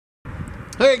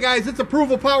Hey guys, it's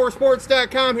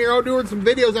ApprovalPowersports.com here, out doing some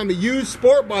videos on the used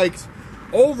sport bikes.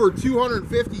 Over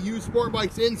 250 used sport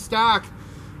bikes in stock.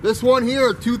 This one here,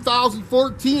 a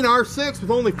 2014 R6 with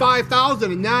only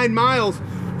 5,009 miles.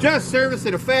 Just serviced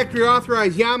at a factory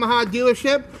authorized Yamaha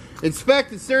dealership.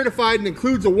 Inspected, certified, and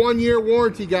includes a 1-year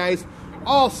warranty, guys.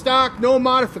 All stock, no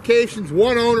modifications,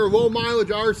 one owner, low mileage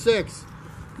R6.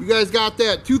 You guys got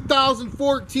that.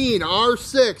 2014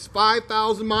 R6,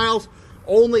 5,000 miles.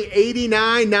 Only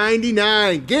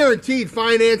 $89.99. Guaranteed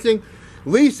financing,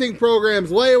 leasing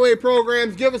programs, layaway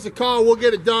programs. Give us a call. We'll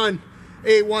get it done.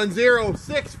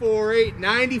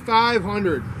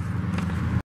 810-648-9500.